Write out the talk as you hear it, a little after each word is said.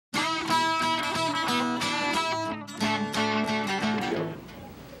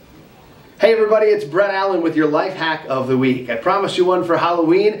Hey everybody, it's Brett Allen with your life hack of the week. I promised you one for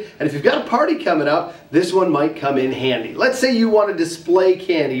Halloween, and if you've got a party coming up, this one might come in handy. Let's say you want to display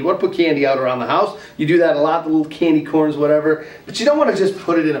candy. You want to put candy out around the house. You do that a lot, the little candy corns, whatever. But you don't want to just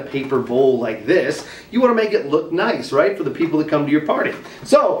put it in a paper bowl like this. You want to make it look nice, right, for the people that come to your party.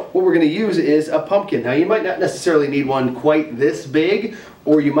 So what we're going to use is a pumpkin. Now you might not necessarily need one quite this big,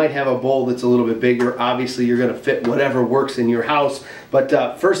 or you might have a bowl that's a little bit bigger. Obviously you're going to fit whatever works in your house.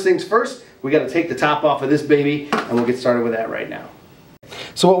 But first things first, we got to take the top off of this baby, and we'll get started with that right now.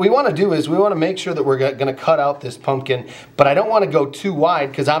 So what we want to do is we want to make sure that we're going to cut out this pumpkin, but I don't want to go too wide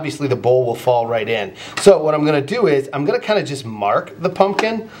because obviously the bowl will fall right in. So what I'm going to do is I'm going to kind of just mark the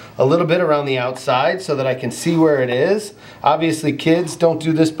pumpkin a little bit around the outside so that I can see where it is. Obviously kids, don't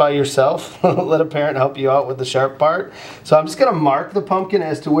do this by yourself. Let a parent help you out with the sharp part. So I'm just going to mark the pumpkin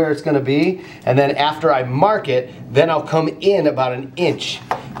as to where it's going to be, and then after I mark it, then I'll come in about an inch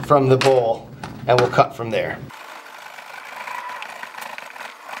from the bowl and we'll cut from there.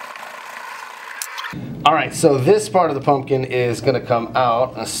 Alright, so this part of the pumpkin is going to come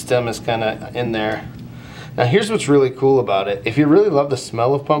out. The stem is kind of in there. Now here's what's really cool about it. If you really love the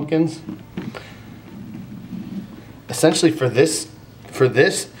smell of pumpkins, essentially for this,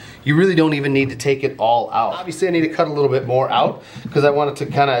 you really don't even need to take it all out. Obviously I need to cut a little bit more out because I want it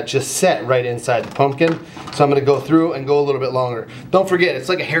to kind of just set right inside the pumpkin. So I'm going to go through and go a little bit longer. Don't forget, it's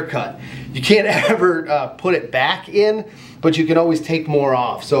like a haircut. You can't ever put it back in, but you can always take more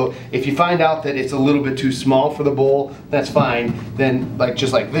off. So if you find out that it's a little bit too small for the bowl, that's fine. Then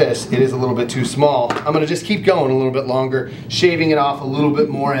just like this, it is a little bit too small. I'm going to just keep going a little bit longer, shaving it off a little bit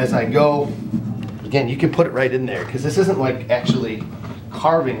more as I go. Again, you can put it right in there because this isn't like actually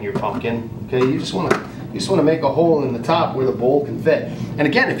carving your pumpkin. Okay, you just want to make a hole in the top where the bowl can fit. And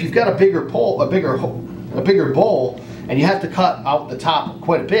again, if you've got a bigger bowl, and you have to cut out the top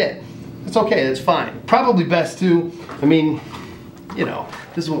quite a bit, it's okay, that's fine. Probably best to, I mean, you know,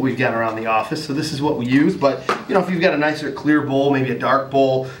 this is what we've got around the office, so this is what we use. But you know, if you've got a nicer clear bowl, maybe a dark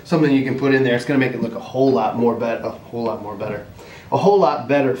bowl, something you can put in there, it's going to make it look a whole lot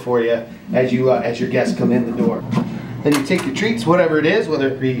better for you as your guests come in the door. Then you take your treats, whatever it is, whether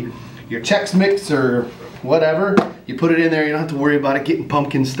it be your Chex Mix or whatever, you put it in there. You don't have to worry about it getting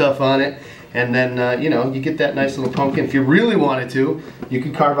pumpkin stuff on it. And then, you know, you get that nice little pumpkin. If you really wanted to, you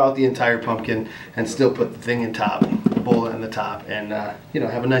could carve out the entire pumpkin and still put the thing in top, the bowl in the top, and, you know,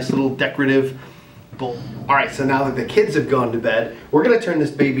 have a nice little decorative bowl. All right, so now that the kids have gone to bed, we're going to turn this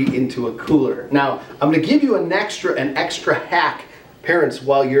baby into a cooler. Now, I'm going to give you an extra hack, parents,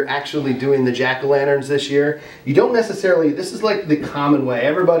 while you're actually doing the jack-o'-lanterns this year. You don't necessarily, this is like the common way.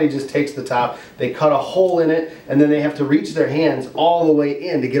 Everybody just takes the top, they cut a hole in it, and then they have to reach their hands all the way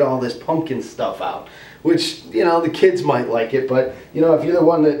in to get all this pumpkin stuff out. Which, you know, the kids might like it, but, you know, if you're the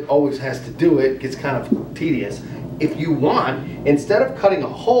one that always has to do it, it gets kind of tedious. If you want, instead of cutting a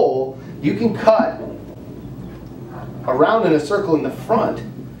hole, you can cut around in a circle in the front,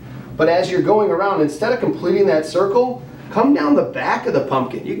 but as you're going around, instead of completing that circle, come down the back of the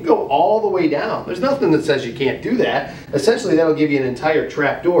pumpkin. You can go all the way down. There's nothing that says you can't do that. Essentially, that'll give you an entire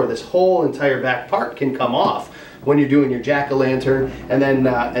trap door. This whole entire back part can come off when you're doing your jack-o'-lantern, and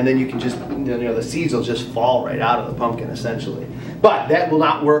then you can just, you know, the seeds will just fall right out of the pumpkin, essentially. But that will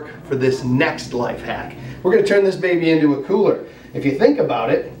not work for this next life hack. We're going to turn this baby into a cooler. If you think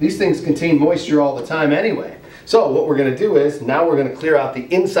about it, these things contain moisture all the time anyway. So what we're going to do is, now we're going to clear out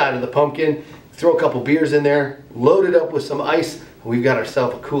the inside of the pumpkin, throw a couple beers in there, load it up with some ice, and we've got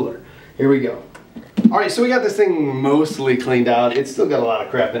ourselves a cooler. Here we go. Alright, so we got this thing mostly cleaned out. It's still got a lot of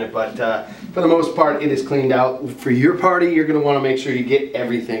crap in it, but for the most part, it is cleaned out. For your party, you're going to want to make sure you get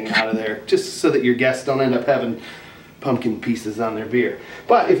everything out of there, just so that your guests don't end up having pumpkin pieces on their beer.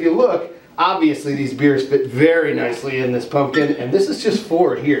 But if you look, obviously these beers fit very nicely in this pumpkin, and this is just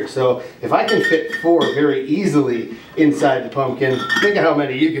 4 here. So if I can fit 4 very easily inside the pumpkin, think of how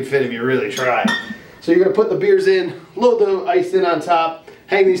many you can fit if you really try. So you're going to put the beers in, load the ice in on top,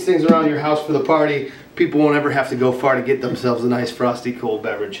 hang these things around your house for the party. People won't ever have to go far to get themselves a nice frosty cold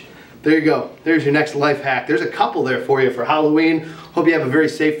beverage. There you go. There's your next life hack. There's a couple there for you for Halloween. Hope you have a very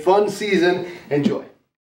safe, fun season. Enjoy.